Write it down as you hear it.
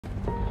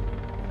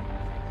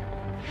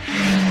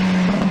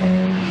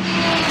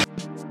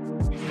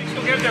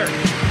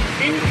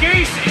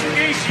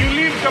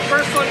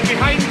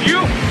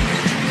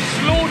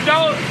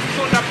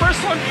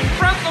person in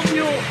front of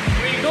you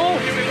will know,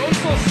 he will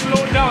also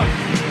slow down.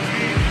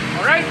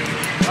 Alright?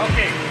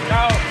 Okay.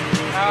 Now,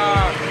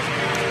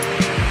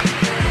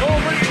 do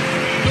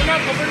not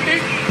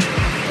overtake.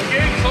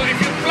 Okay? So if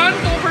you plan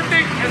to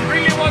overtake and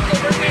really want to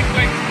overtake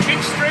like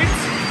big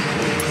straights,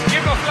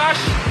 give a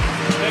flash,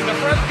 then the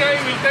front guy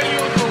will tell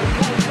you to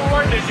move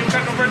forward and you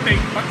can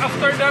overtake. But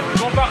after that,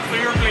 go back to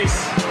your place.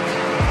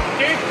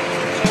 Okay?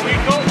 So we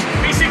go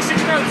basic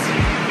signals.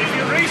 If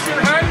you raise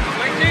your hand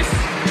like this,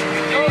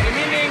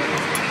 meaning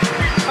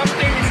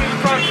something is in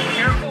front.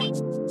 Careful.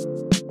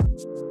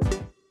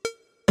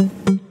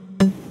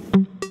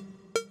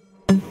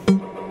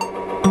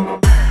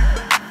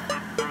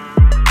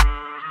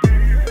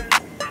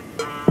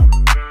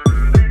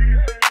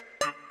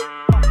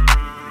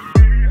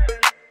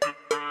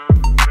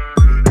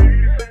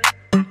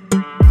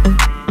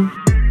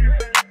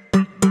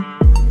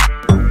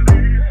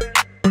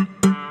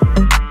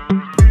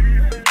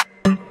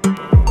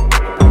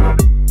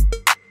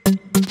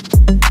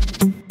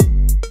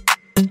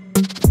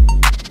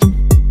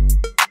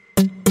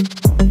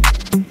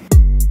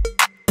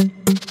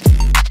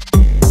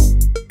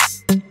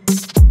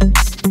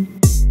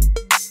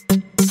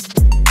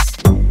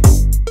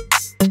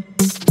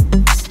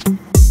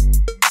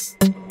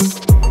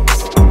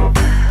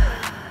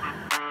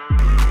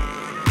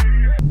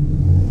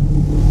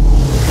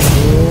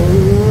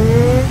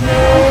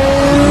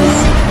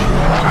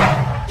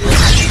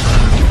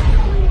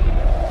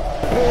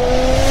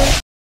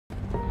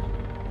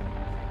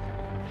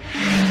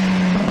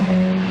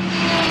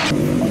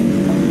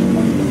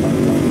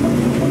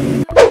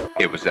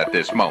 It was at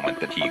this moment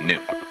that he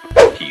knew.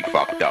 He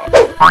fucked up.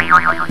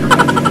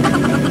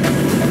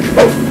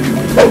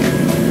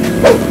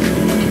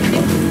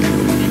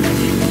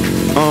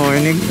 Oh,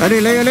 inig. Adi,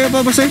 layo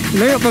pa ba say?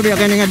 Layo pa biya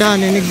kani nga daan,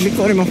 inig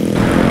liko rin mo.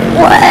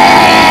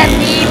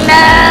 Pwede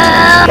na!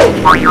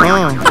 Oh.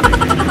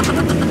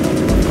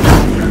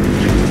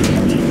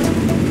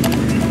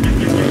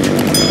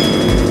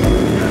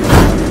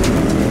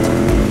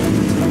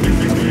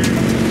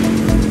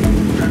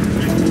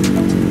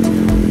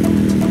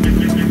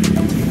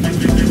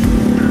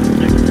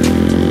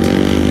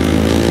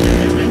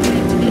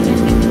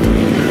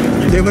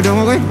 Di ba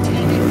dong ako eh?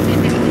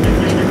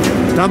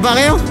 Taba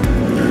kayo?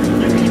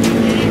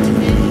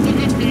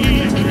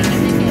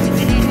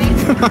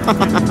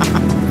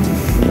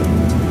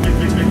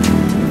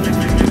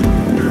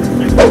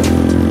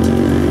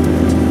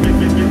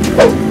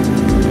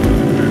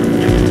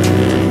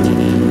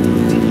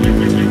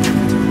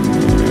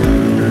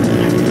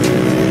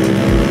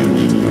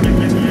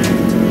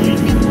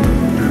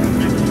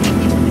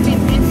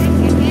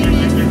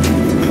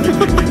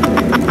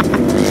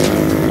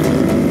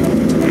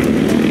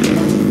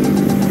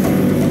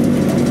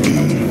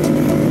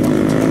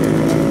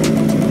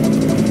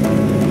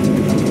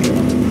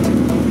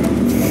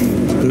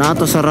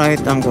 Nato sa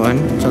right ang kuan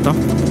sa to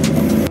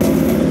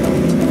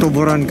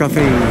Tuburan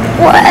Cafe.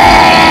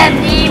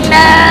 Pwede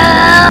na!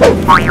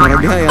 Mara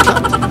diha yata.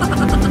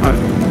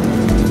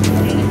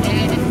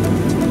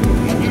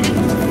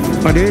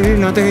 Pwede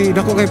natin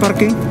dako kay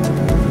parking.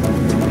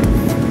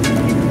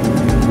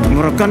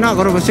 Murag ka na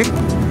karo basik.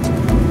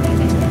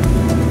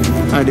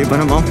 Di pa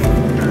na mo.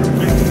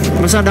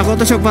 Basta dako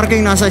to sa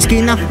parking nasa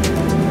eskina.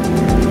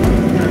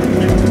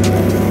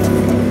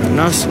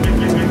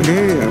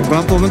 Di,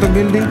 gwapo mo itong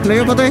building.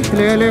 Layo pa to eh.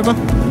 Layo pa.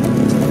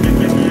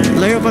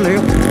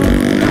 Layo.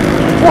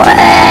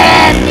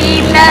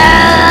 Pwede na!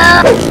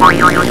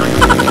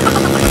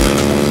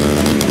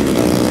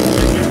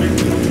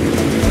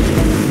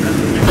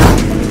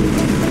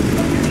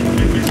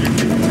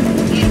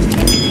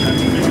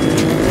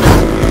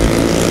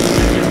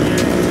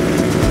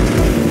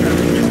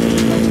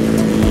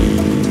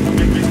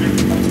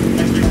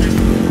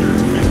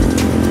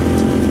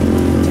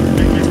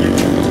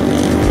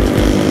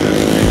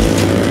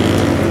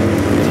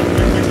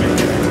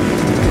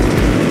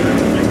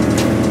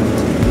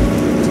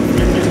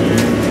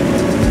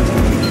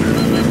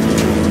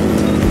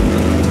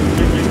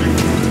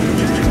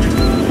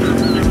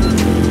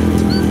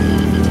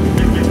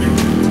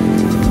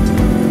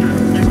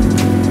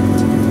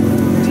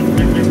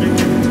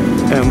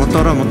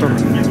 Motor.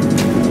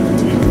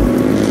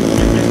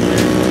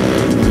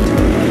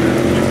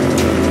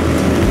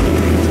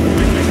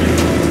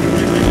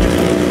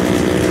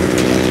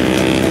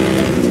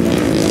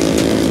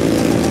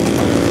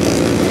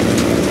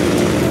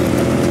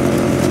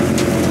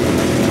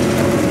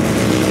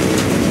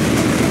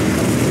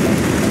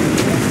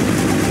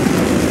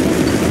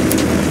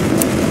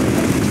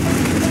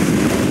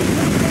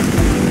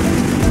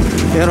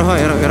 Ero.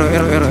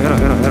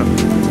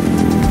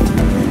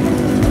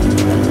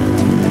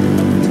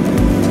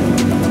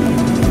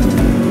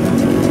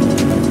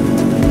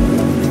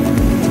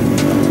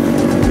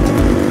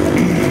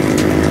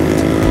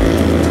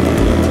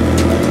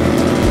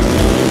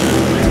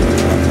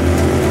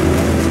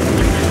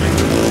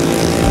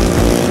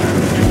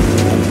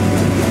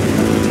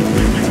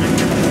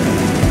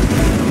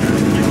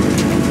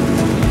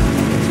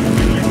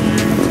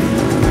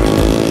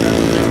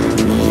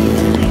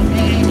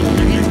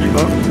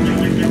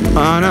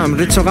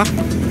 Diretso ka.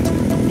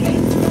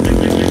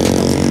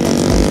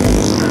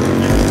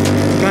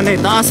 Kani,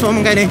 taas mo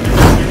man kani.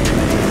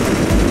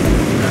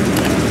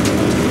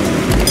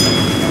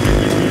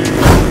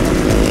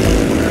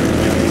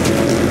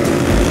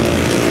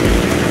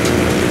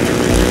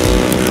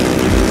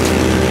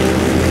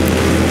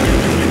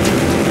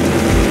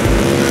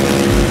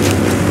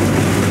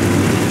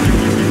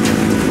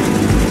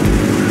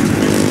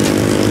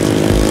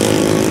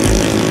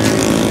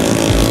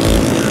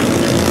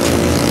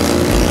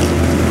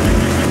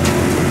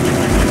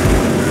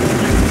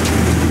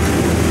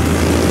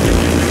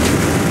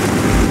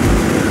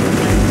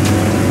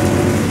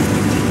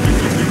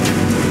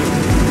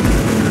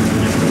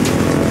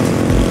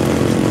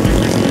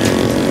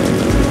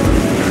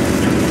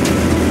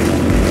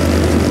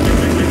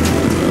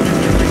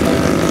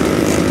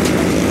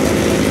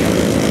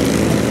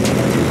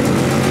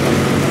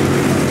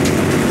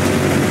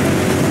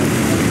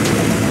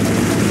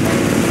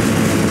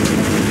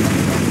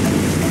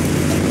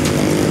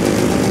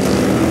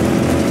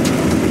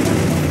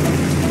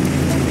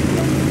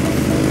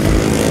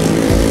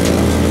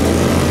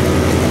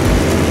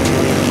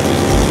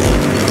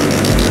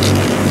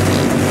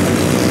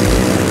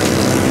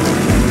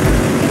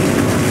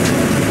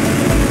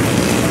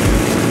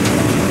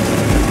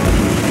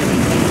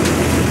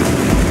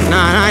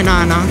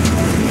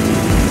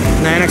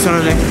 Nah, enak sono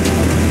deh.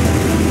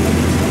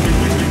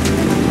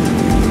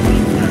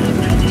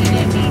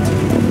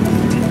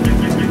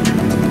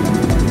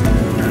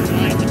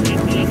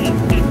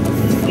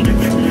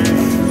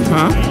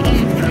 Hah?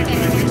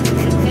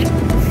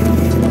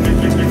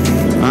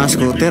 Ah,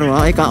 skuter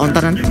wah,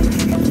 kaunteran.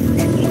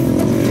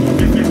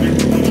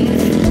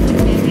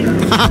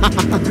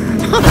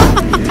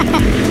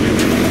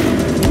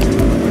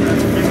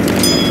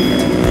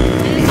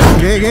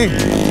 Oke.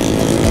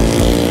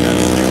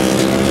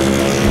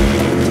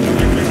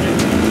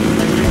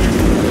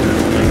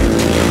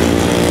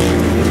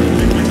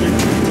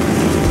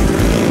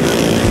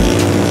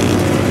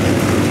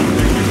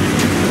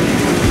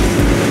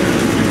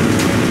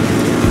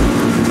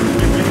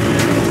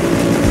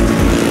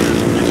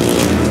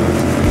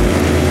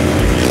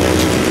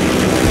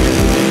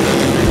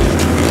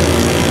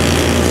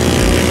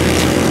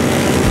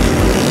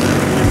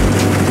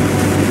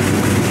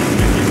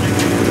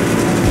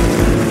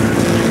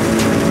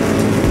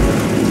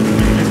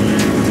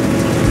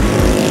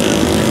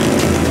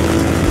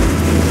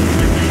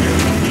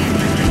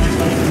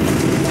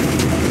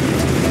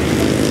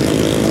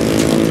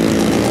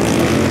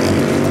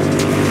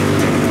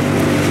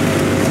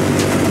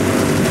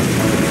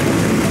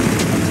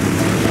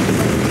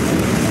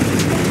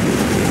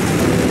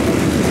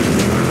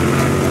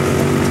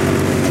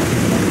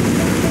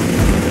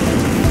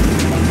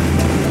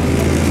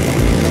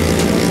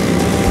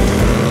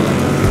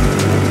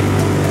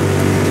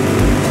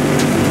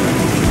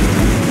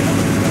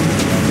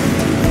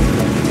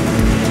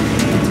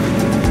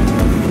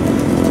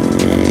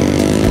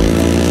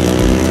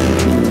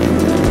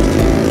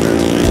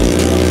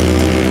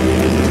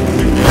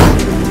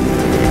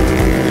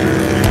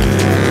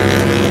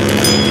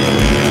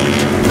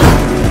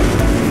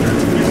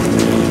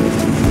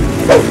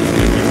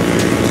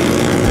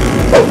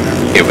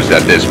 It was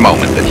at this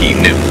moment that he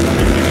knew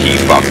he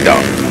fucked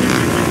up.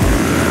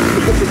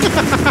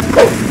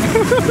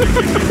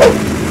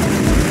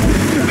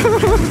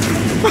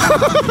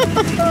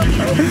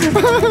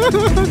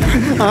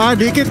 Ah,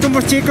 dikit ko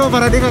mas chiko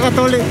para di ka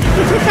katuli.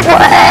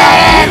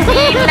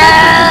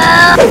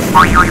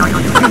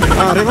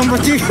 Ah, rin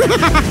mas chiko.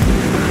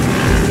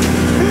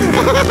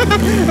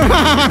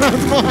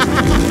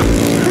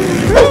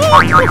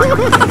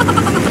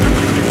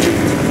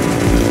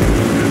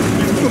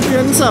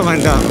 Kumpiyansa man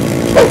ka.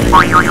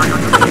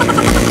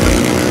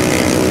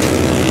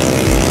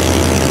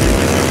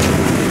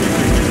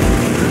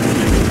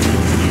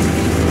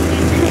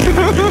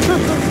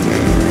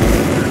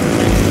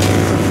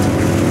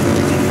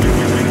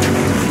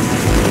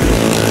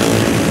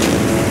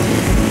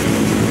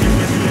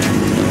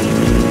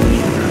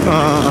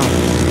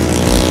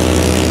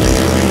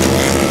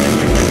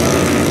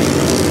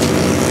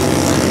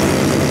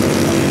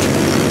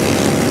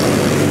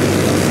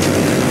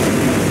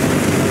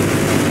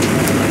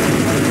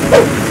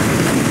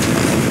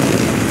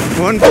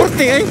 One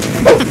 40 eh.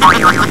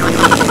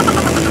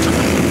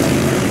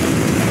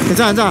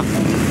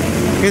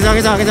 Kejar.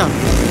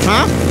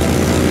 Hah?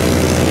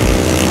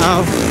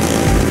 Au.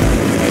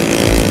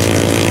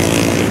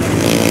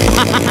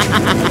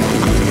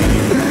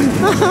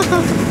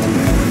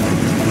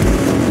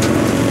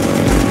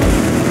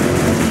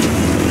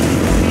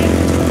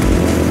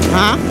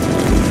 Hah?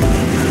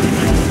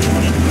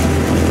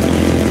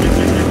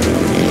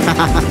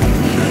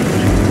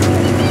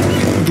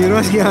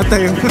 Giros yata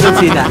yung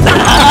Sina.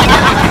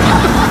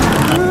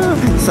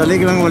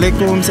 salig lang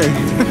waalaikum say.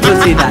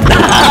 Sina.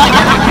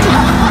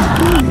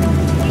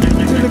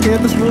 Ano kaya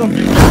tos bro?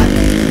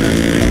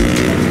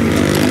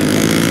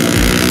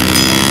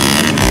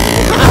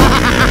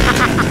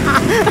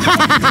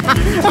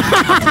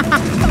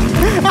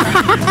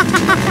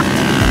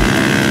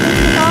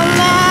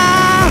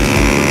 Allah!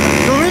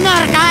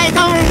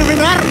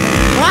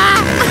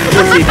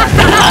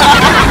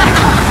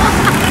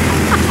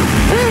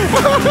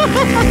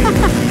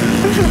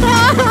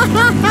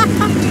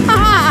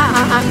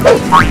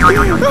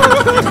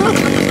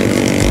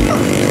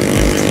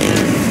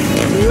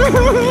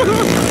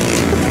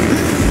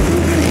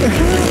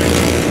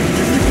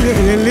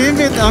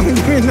 Limit ang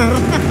winner.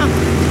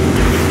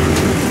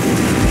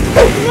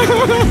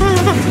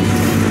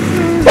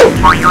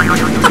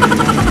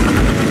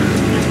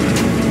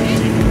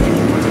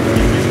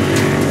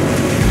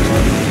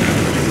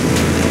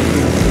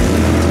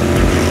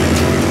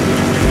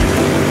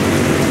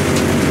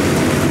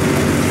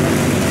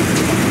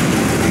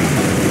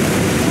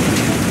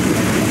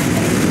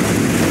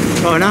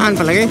 Oh, nahan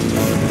palagi.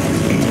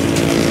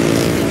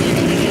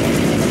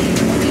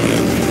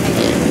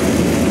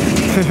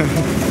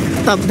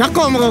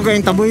 Dako mo ko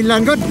kayong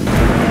tabuilan god.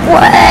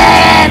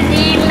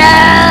 Pwede na.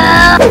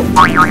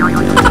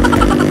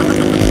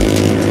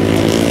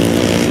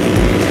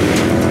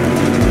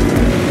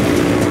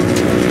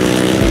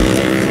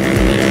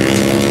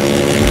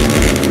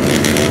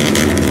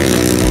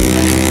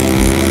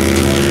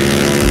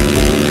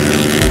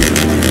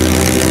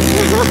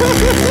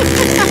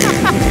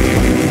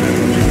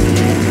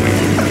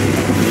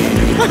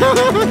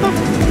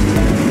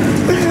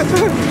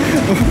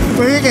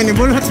 Uy, kayak ni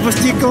bulat pas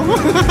Chico.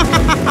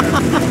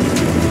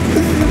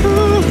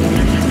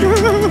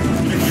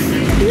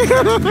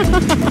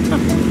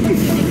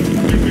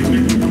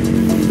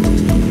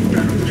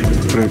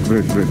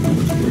 Break.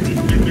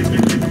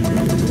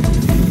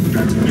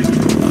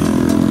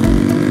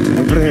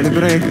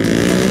 Libre.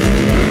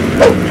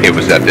 It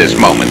was at this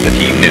moment that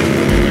he knew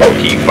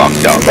he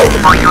fucked up.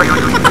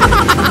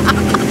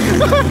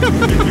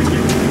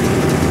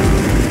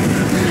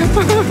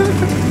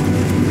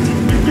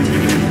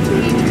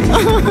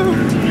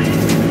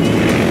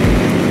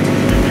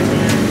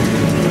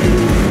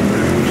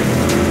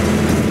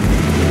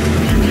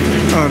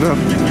 Ada.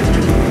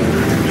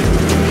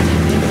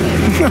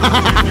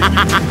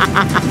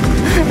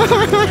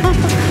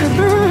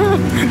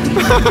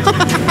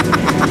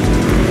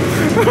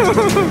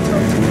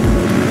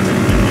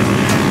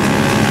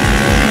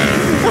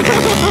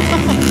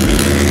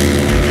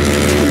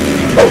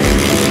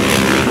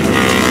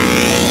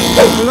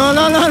 No.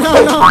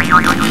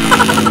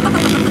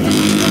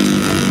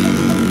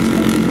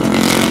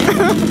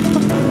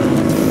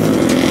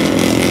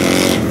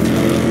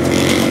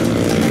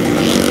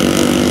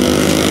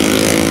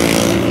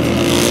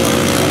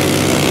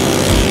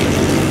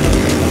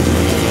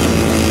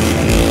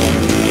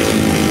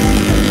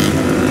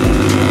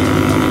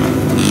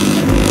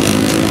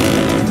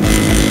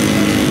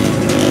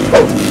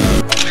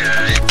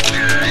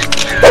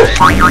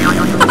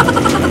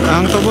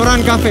 Ang Tuburan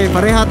Cafe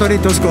pareha to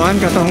dito skuan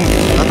katong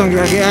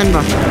giagian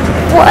ba.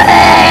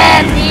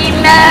 Pwede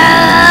na.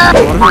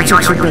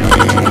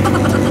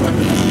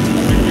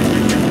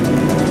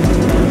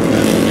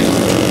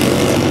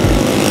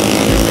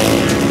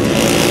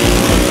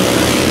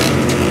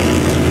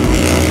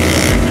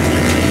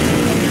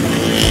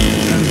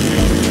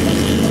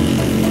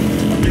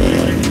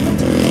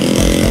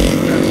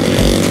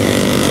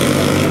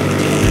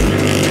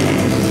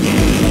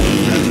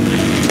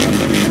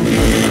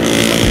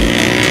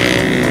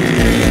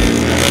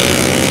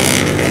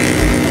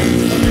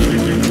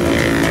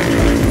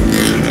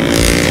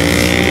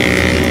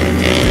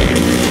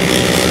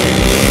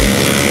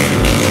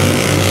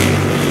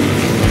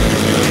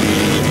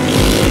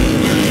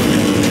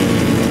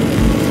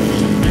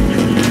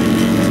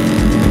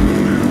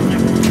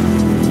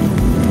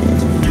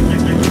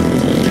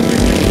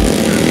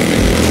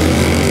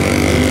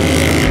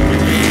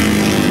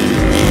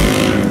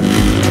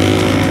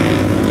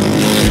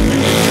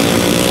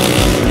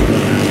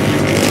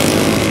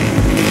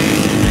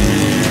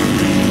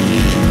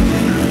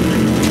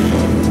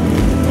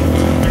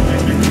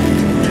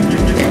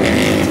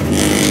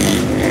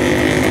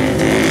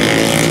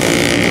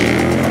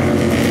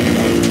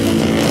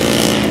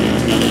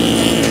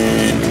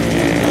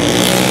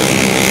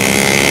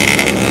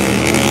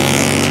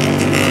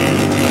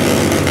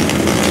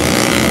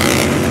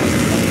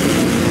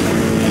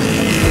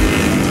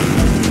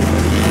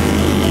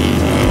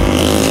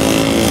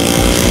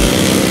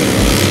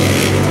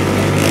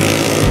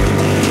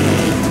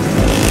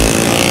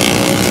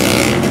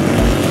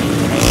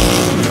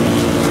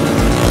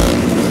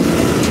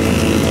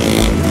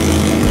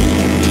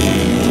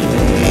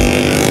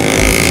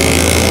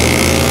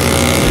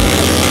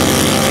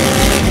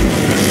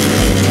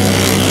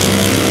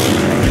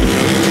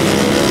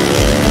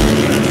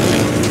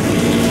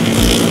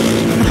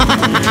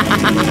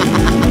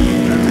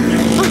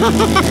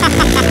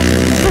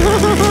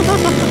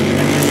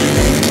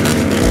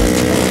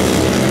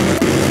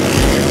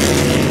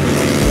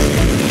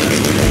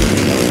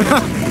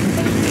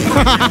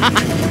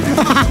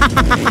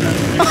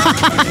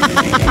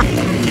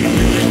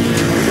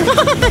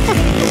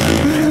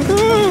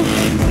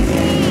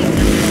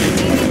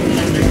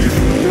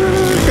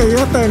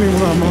 Kaya tayo ni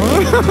mama.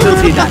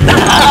 Tidak.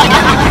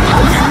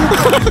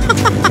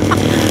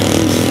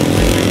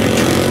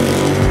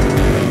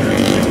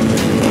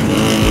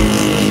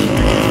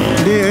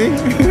 Di eh.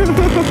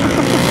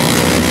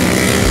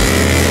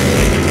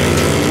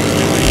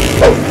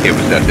 It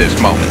was at this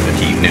moment that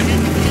he knew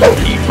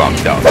he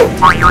fucked up.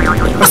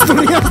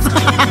 Asturias.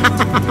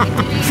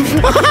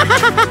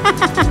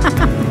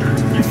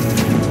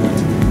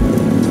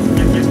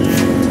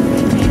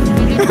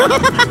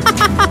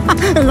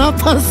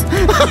 Lapas.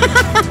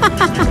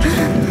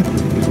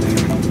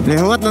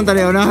 Lewat lang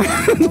taliw na.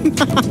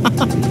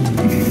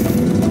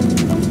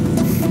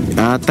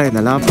 Atay,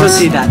 nalapas.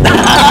 Okay,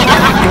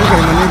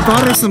 manig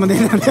Paris naman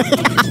din.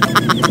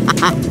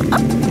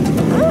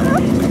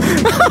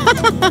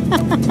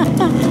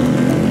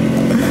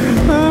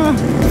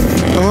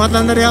 Lewat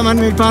lang taliw man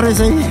may Paris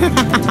ay.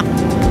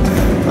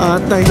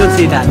 Atay.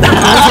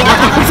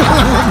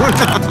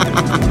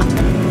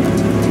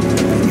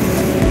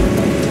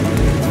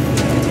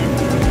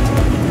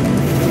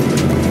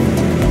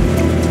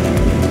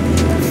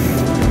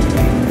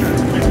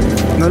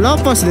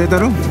 Nalapas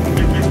dito no?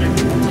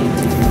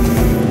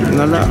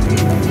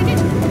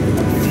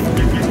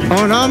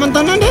 Oh,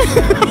 nakamantanan eh.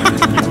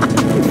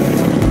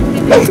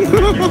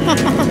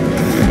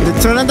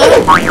 Dito na tayo.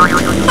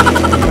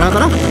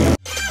 Tara.